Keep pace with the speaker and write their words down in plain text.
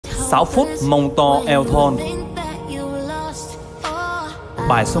6 phút mông to eo thon.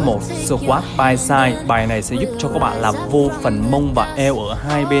 Bài số 1 squat bicep. Bài này sẽ giúp cho các bạn làm vô phần mông và eo ở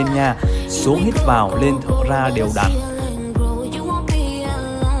hai bên nha. Xuống hít vào, lên thở ra đều đặn.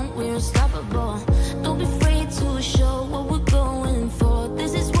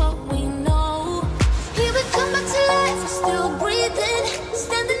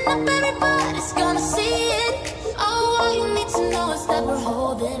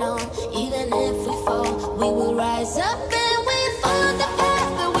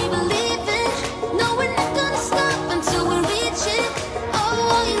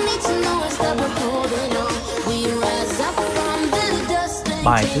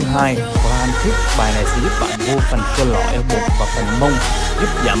 Bài thứ 2 FANPAGE. Bài này sẽ giúp bạn vô phần cơ lõi eo bụng và phần mông, giúp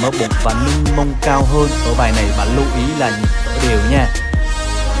giảm mỡ bụng và nâng mông cao hơn. Ở bài này bạn lưu ý là nhịp thở đều nha.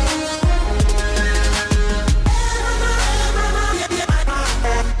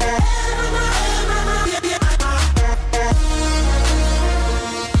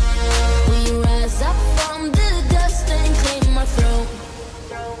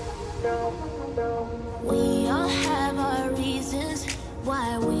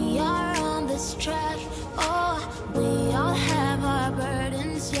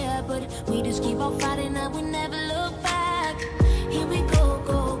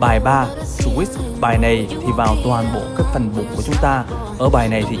 Bài 3 HOÄC. Bài này thì vào toàn bộ các phần bụng của chúng ta. Ở bài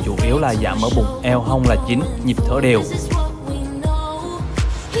này thì chủ yếu là giảm mỡ bụng, eo hông là chính, nhịp thở đều.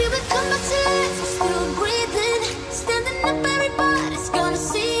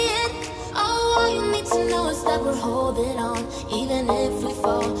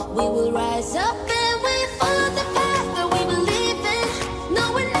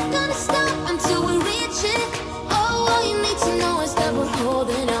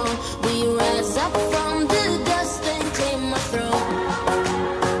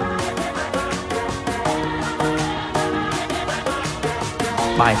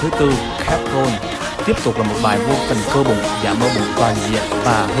 Bài thứ 4 roll. Tiếp tục là một bài vô phần cơ bụng, giảm mỡ bụng toàn diện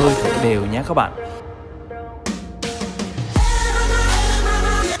và hơi thở đều nhé các bạn.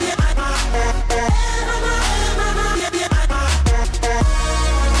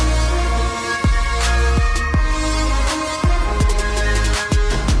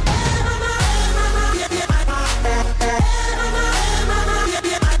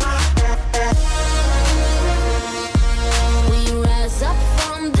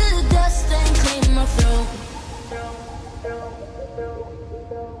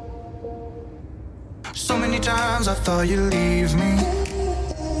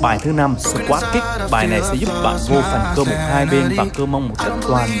 Bài thứ 5 squat kick. Bài này sẽ giúp bạn vô phần cơ bụng hai bên và cơ mông một cách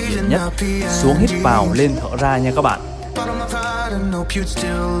toàn diện nhất. Xuống hít vào, lên thở ra nha các bạn.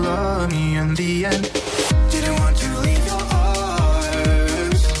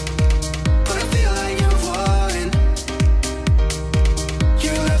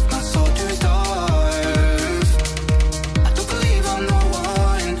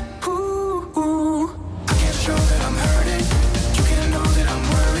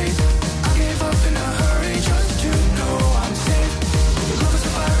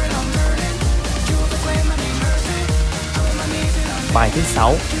 Bài thứ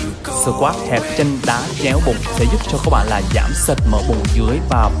 6 squat hẹp chân đá chéo bụng sẽ giúp cho các bạn là giảm sật mỡ bụng dưới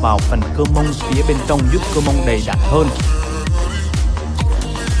và vào phần cơ mông phía bên trong, giúp cơ mông đầy đặn hơn.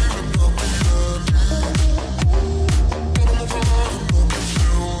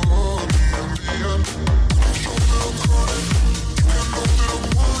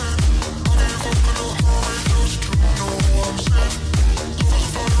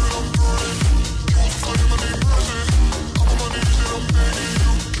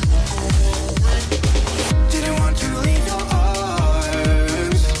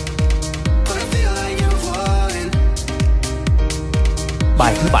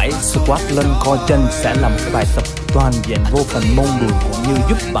 Bài thứ 7 squat lưng co chân sẽ là một cái bài tập toàn diện vô phần mông đùi cũng như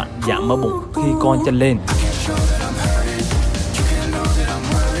giúp bạn giảm mỡ bụng khi co chân lên.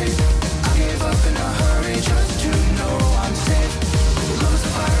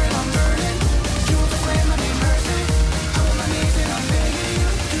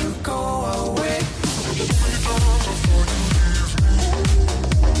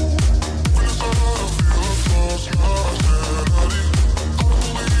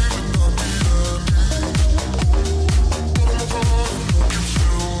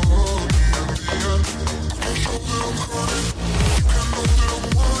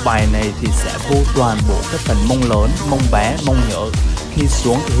 Bài này thì sẽ vô toàn bộ các phần mông lớn, mông bé, mông nhỏ. Khi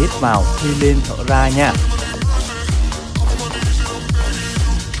xuống thì hít vào, khi lên thở ra nha.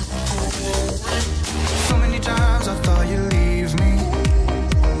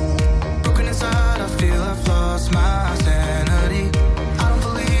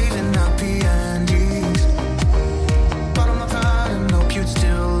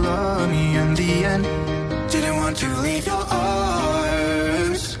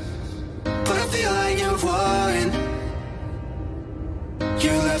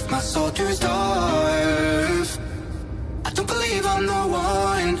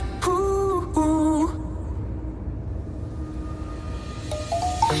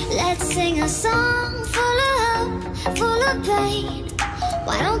 Let's sing a song full of hope, full of pain.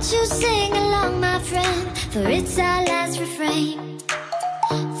 Why don't you sing along, my friend? For it's our last refrain.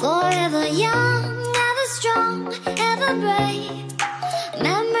 Forever young, ever strong, ever brave.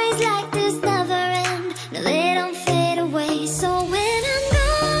 Memories like this